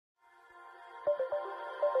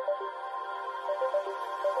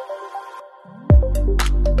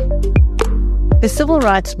The civil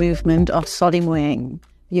rights movement of Solly Moeng,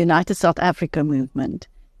 the United South Africa movement,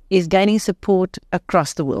 is gaining support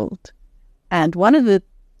across the world. And one of the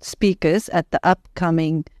speakers at the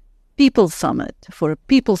upcoming People's Summit for a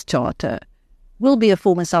People's Charter will be a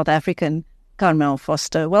former South African, Carmel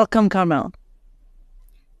Foster. Welcome, Carmel.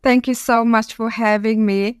 Thank you so much for having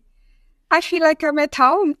me. I feel like I'm at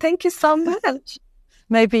home. Thank you so much.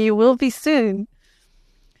 Maybe you will be soon.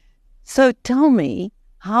 So tell me,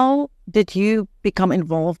 how did you become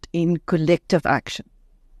involved in collective action?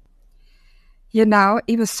 You know,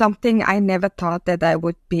 it was something I never thought that I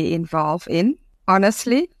would be involved in,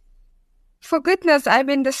 honestly. For goodness, I'm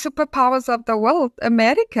in the superpowers of the world,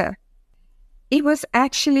 America. It was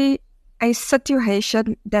actually a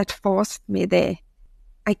situation that forced me there.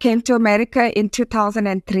 I came to America in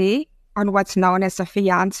 2003 on what's known as a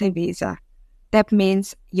fiancé visa. That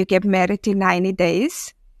means you get married in 90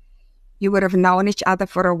 days. You would have known each other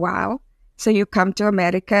for a while. So you come to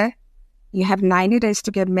America, you have 90 days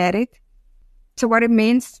to get married. So what it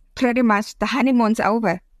means, pretty much the honeymoon's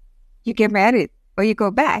over. You get married or you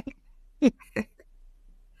go back.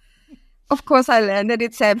 Of course, I landed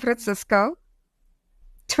in San Francisco.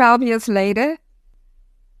 12 years later,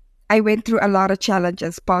 I went through a lot of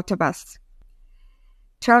challenges, both of us.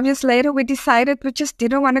 12 years later, we decided we just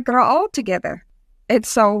didn't want to grow old together. And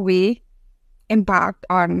so we embarked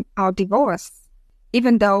on our divorce.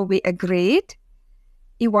 Even though we agreed,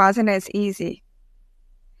 it wasn't as easy.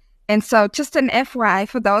 And so just an FYI,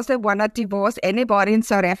 for those that want to divorce anybody in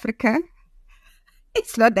South Africa,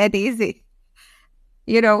 it's not that easy.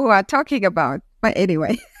 You know who I'm talking about. But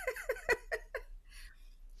anyway.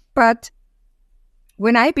 But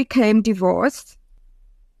when I became divorced,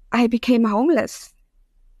 I became homeless.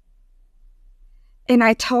 And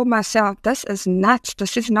I told myself, this is nuts.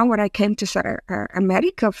 This is not what I came to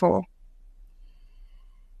America for.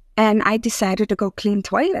 And I decided to go clean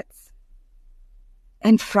toilets.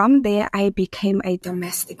 And from there, I became a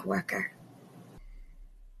domestic worker.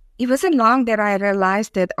 It wasn't long that I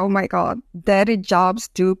realized that, oh my God, dirty jobs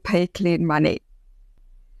do pay clean money.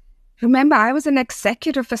 Remember, I was an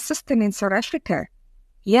executive assistant in South Africa.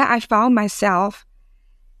 Yeah, I found myself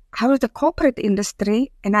out of the corporate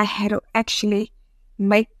industry, and I had to actually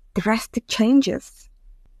make drastic changes.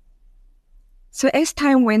 So as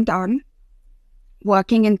time went on,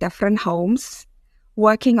 working in different homes,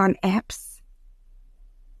 working on apps,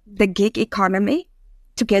 the gig economy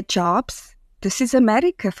to get jobs. This is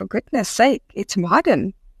America, for goodness sake. It's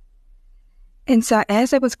modern. And so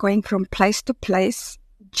as I was going from place to place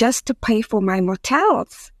just to pay for my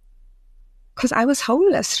motels, because I was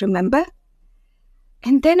homeless, remember?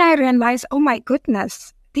 And then I realized, oh my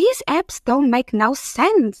goodness, these apps don't make no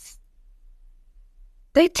sense.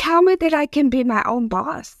 They tell me that I can be my own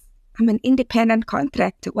boss. I'm an independent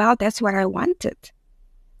contractor. Well, that's what I wanted.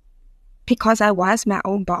 Because I was my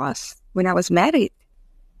own boss when I was married.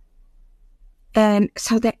 And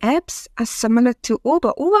so the apps are similar to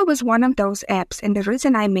Uber. Uber was one of those apps. And the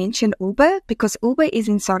reason I mentioned Uber, because Uber is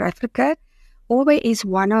in South Africa. Uber is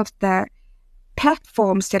one of the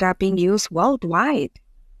platforms that are being used worldwide.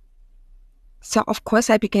 So, of course,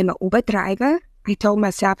 I became an Uber driver. I told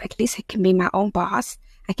myself, at least I can be my own boss.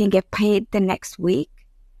 I can get paid the next week.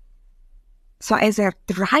 So as a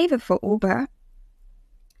driver for Uber,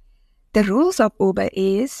 the rules of Uber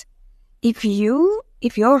is if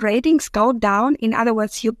your ratings go down, in other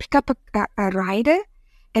words, you pick up a rider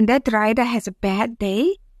and that rider has a bad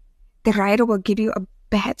day, the rider will give you a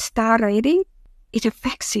bad star rating, it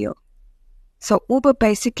affects you. So Uber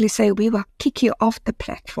basically say, we will kick you off the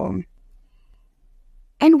platform.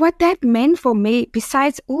 And what that meant for me,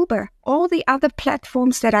 besides Uber, all the other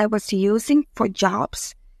platforms that I was using for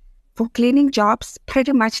jobs, for cleaning jobs,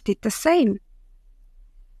 pretty much did the same.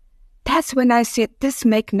 That's when I said, this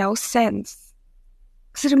makes no sense.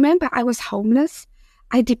 Because remember, I was homeless.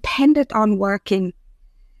 I depended on working.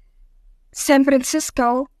 San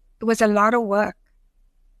Francisco, it was a lot of work.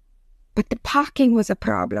 But the parking was a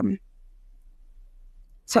problem.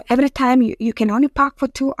 So every time you can only park for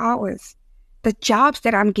 2 hours. The jobs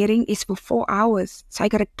that I'm getting is for 4 hours. So I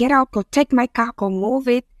got to get out, go take my car, go move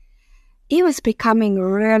it. It was becoming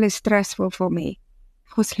really stressful for me.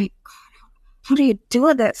 I was like, God, how do you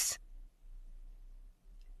do this?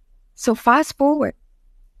 So fast forward.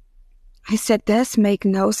 I said, this makes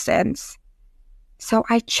no sense. So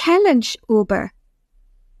I challenged Uber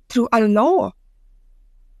through a law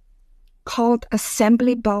called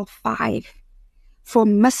Assembly Bill 5 for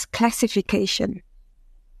misclassification.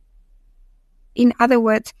 In other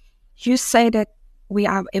words, you say that we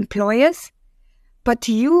are employers, but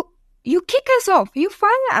you kick us off, you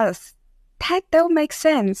fire us. That don't make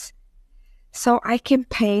sense. So I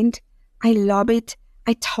campaigned, I lobbied,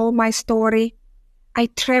 I told my story. I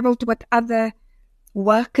traveled with other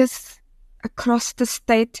workers across the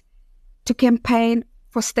state to campaign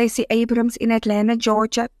for Stacey Abrams in Atlanta,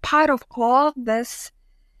 Georgia, part of all this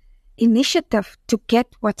initiative to get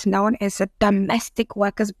what's known as a domestic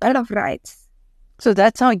workers' bill of rights. So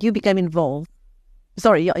that's how you became involved.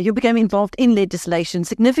 Sorry, you became involved in legislation,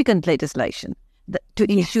 significant legislation,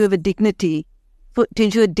 to ensure the dignity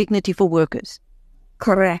for workers.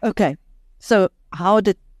 Correct. Okay. So how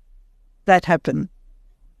did that happen?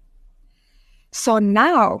 So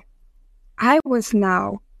now, I was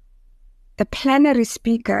now the plenary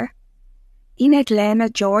speaker in Atlanta,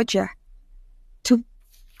 Georgia, to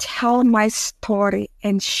tell my story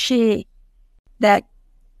and share that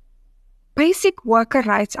basic worker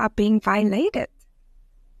rights are being violated.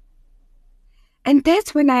 And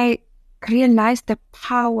that's when I realized the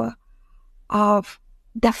power of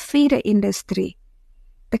the feeder industry,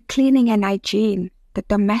 the cleaning and hygiene, the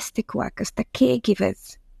domestic workers, the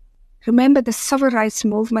caregivers. Remember, the civil rights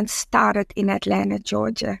movement started in Atlanta,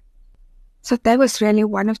 Georgia. So that was really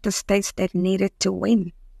one of the states that needed to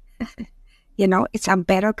win. It's a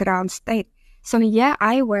battleground state. So yeah,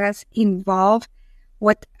 I was involved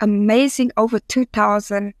with amazing over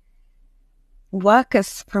 2,000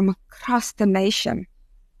 workers from across the nation.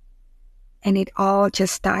 And it all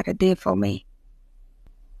just started there for me.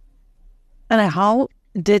 And how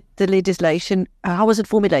did the legislation, how was it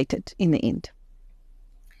formulated in the end?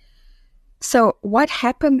 So what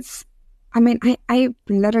happens, I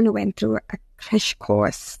literally went through a crash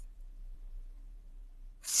course.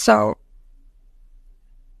 So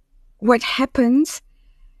what happens,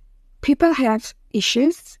 people have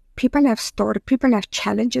issues, people have stories, people have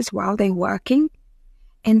challenges while they're working.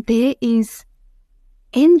 And there is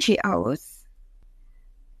NGOs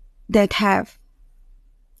that have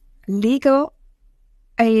legal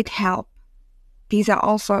aid help. These are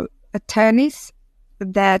also attorneys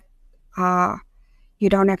that you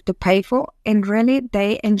don't have to pay for, and really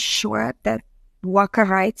they ensure that worker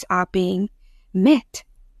rights are being met.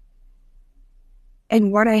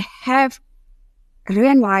 And what I have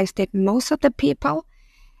realized that most of the people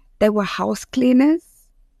that were house cleaners,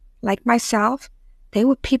 like myself, they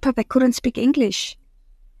were people that couldn't speak English.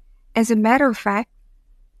 As a matter of fact,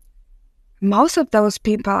 most of those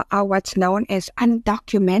people are what's known as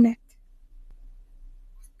undocumented.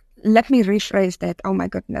 Let me rephrase that. Oh my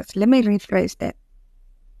goodness. Let me rephrase that.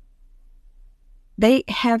 They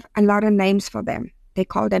have a lot of names for them. They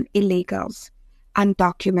call them illegals,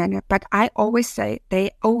 undocumented. But I always say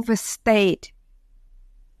they overstayed.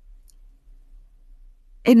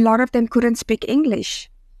 And a lot of them couldn't speak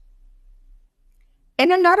English.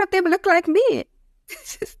 And a lot of them look like me,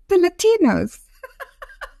 the Latinos.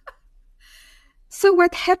 So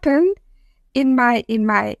what happened in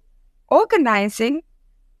my organizing,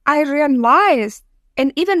 I realized,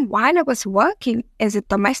 and even while I was working as a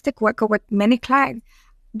domestic worker with many clients,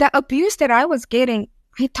 the abuse that I was getting,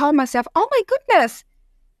 I told myself, oh my goodness,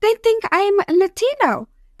 they think I'm Latino.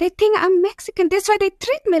 They think I'm Mexican. That's why they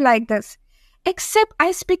treat me like this. Except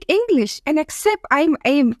I speak English, and except I'm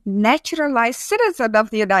a naturalized citizen of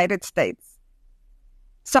the United States.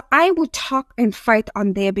 So I would talk and fight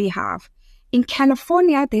on their behalf. In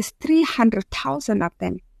California, there's 300,000 of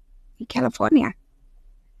them in California.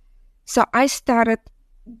 So I started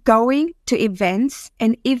going to events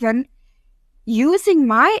and even using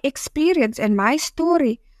my experience and my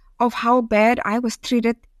story of how bad I was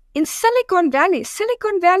treated in Silicon Valley.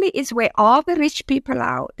 Silicon Valley is where all the rich people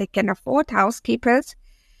are. They can afford housekeepers.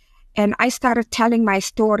 And I started telling my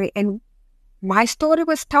story, and my story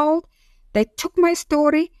was told. They took my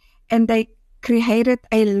story and they created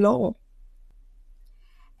a law.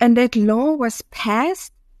 And that law was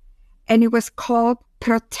passed, and it was called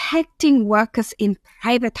Protecting Workers in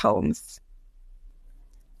Private Homes.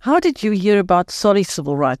 How did you hear about Solly's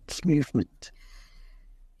civil rights movement?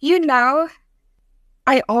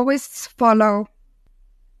 I always follow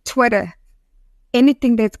Twitter,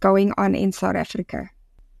 anything that's going on in South Africa.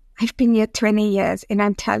 I've been here 20 years, and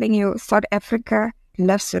I'm telling you, South Africa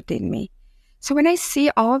lives within me. So when I see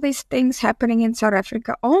all these things happening in South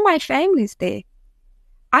Africa, all my family's there.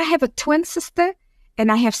 I have a twin sister, and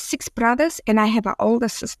I have 6 brothers, and I have an older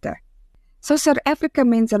sister. So South Africa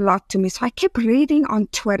means a lot to me. So I kept reading on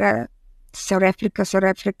Twitter, South Africa, South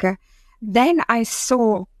Africa. Then I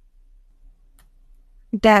saw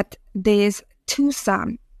that there's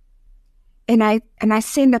TUSAM. And I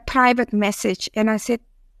sent a private message, and I said,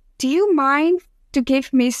 do you mind to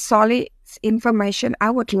give me Solly's information?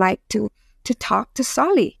 I would like to to talk to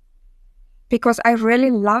Solly because I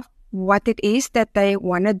really love what it is that they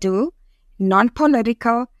want to do,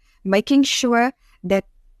 non-political, making sure that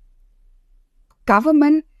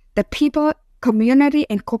government, the people, community,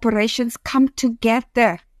 and corporations come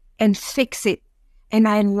together and fix it. And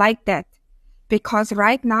I like that because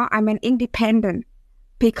right now I'm an independent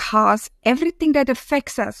because everything that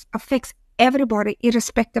affects us affects everybody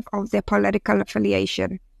irrespective of their political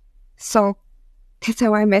affiliation. So that's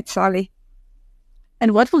how I met Solly.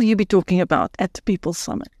 And what will you be talking about at the People's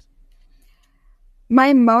Summit?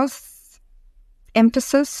 My most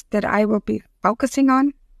emphasis that I will be focusing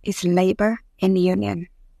on is labor and union.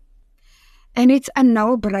 And it's a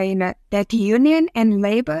no-brainer that union and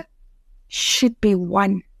labor should be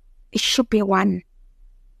one. It should be one.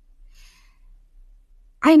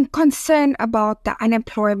 I'm concerned about the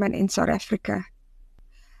unemployment in South Africa.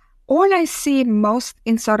 All I see most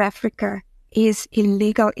in South Africa is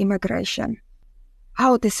illegal immigration.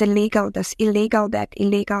 Oh, this illegal, that,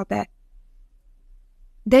 illegal, that.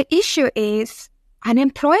 The issue is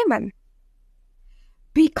unemployment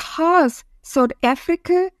because South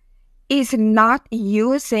Africa is not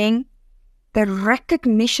using the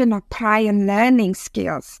recognition of prior learning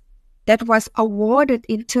skills that was awarded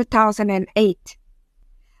in 2008.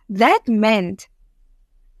 That meant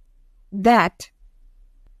that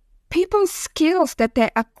people's skills that they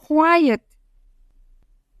acquired,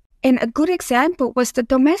 and a good example was the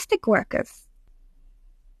domestic workers.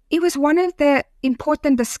 It was one of the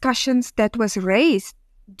important discussions that was raised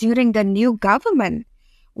during the new government,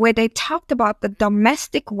 where they talked about the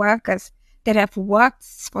domestic workers that have worked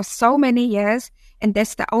for so many years, and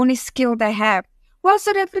that's the only skill they have. Well,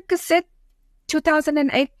 South Africa said,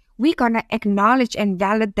 2008, we're going to acknowledge and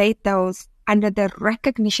validate those under the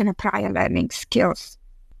recognition of prior learning skills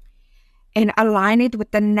and align it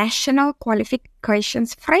with the National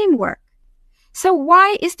Qualifications Framework. So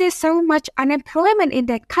why is there so much unemployment in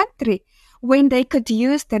that country when they could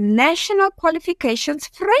use the National Qualifications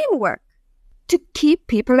Framework to keep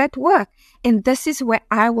people at work? And this is where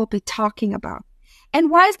I will be talking about.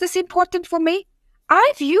 And why is this important for me?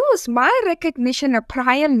 I've used my recognition of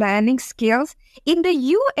prior learning skills in the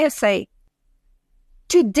USA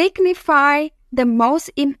to dignify the most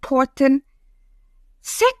important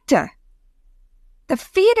sector, the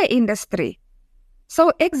feeder industry.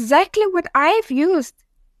 So exactly what I've used.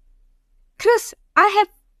 Chris, I have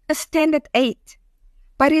a standard 8,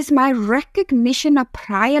 but it's my recognition of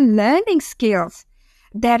prior learning skills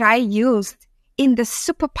that I used in the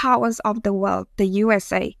superpowers of the world, the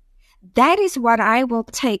USA. That is what I will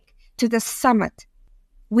take to the summit.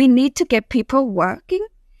 We need to get people working,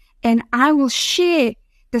 and I will share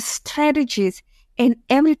the strategies and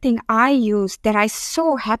everything I use that I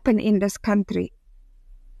saw happen in this country.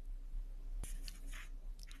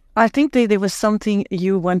 I think there was something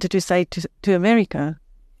you wanted to say to America.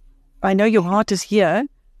 I know your heart is here,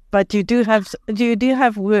 but you do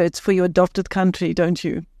have words for your adopted country, don't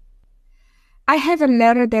you? I have a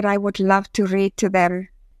letter that I would love to read to them.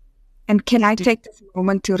 And can I take this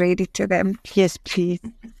moment to read it to them? Yes, please.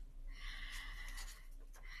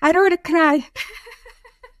 I don't want to cry.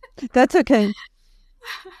 That's okay.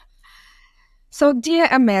 So, dear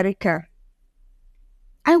America,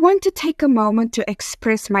 I want to take a moment to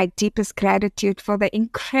express my deepest gratitude for the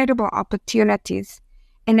incredible opportunities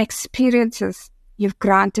and experiences you've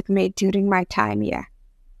granted me during my time here.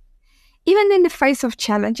 Even in the face of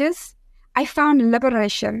challenges, I found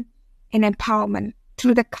liberation and empowerment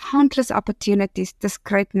through the countless opportunities this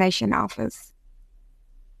great nation offers.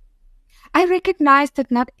 I recognize that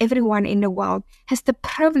not everyone in the world has the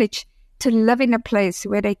privilege to live in a place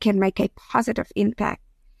where they can make a positive impact,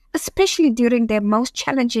 especially during their most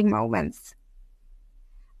challenging moments.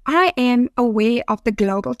 I am aware of the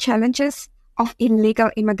global challenges of illegal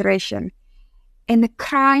immigration and the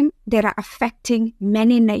crime that are affecting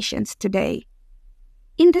many nations today.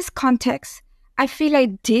 In this context, I feel a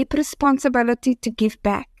deep responsibility to give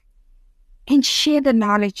back and share the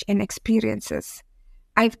knowledge and experiences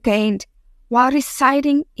I've gained while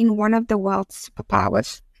residing in one of the world's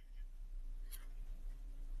superpowers.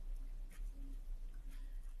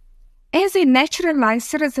 As a naturalized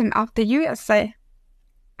citizen of the USA,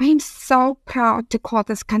 I am so proud to call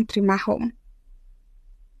this country my home.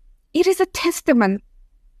 It is a testament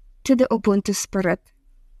to the Ubuntu spirit,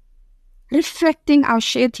 reflecting our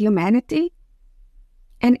shared humanity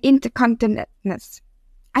and interconnectedness.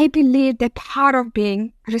 I believe that part of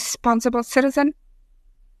being a responsible citizen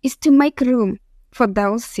is to make room for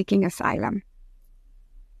those seeking asylum.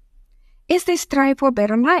 As they strive for a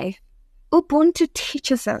better life, Ubuntu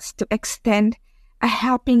teaches us to extend a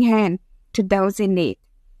helping hand to those in need.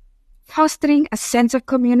 fostering a sense of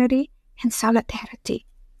community and solidarity.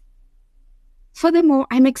 Furthermore,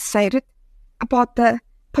 I'm excited about the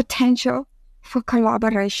potential for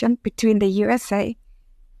collaboration between the USA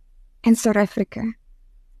and South Africa,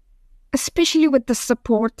 especially with the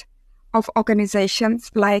support of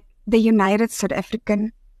organizations like the United South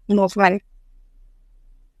African Movement.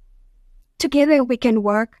 Together, we can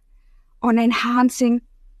work on enhancing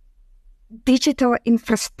digital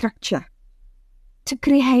infrastructure to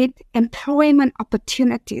create employment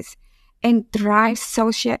opportunities and drive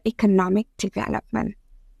socio-economic development.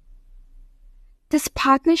 This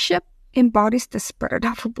partnership embodies the spirit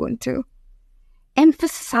of Ubuntu,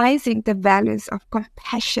 emphasizing the values of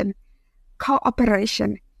compassion,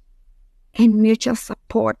 cooperation, and mutual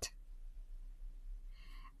support.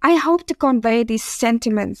 I hope to convey these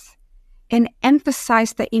sentiments and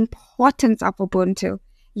emphasize the importance of Ubuntu,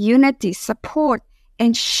 unity, support,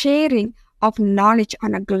 and sharing of knowledge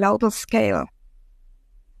on a global scale.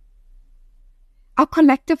 Our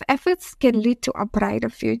collective efforts can lead to a brighter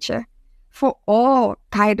future for all,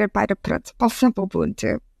 guided by the principles of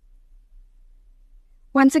Ubuntu.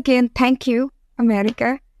 Once again, thank you,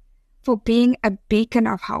 America, for being a beacon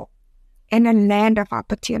of hope and a land of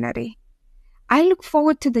opportunity. I look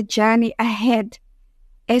forward to the journey ahead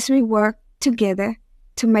as we work together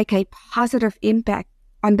to make a positive impact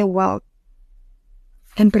on the world,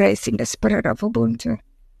 embracing the spirit of Ubuntu.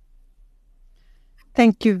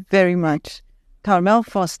 Thank you very much. Carmel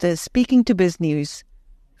Foster speaking to Biz News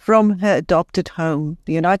from her adopted home,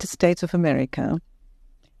 the United States of America,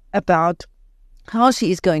 about how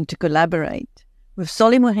she is going to collaborate with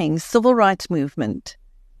Solly Moeng's civil rights movement,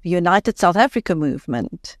 the United South Africa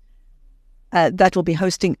movement, that will be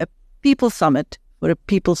hosting a People's Summit for a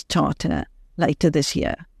People's Charter later this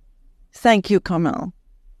year. Thank you, Carmel.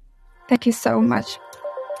 Thank you so much.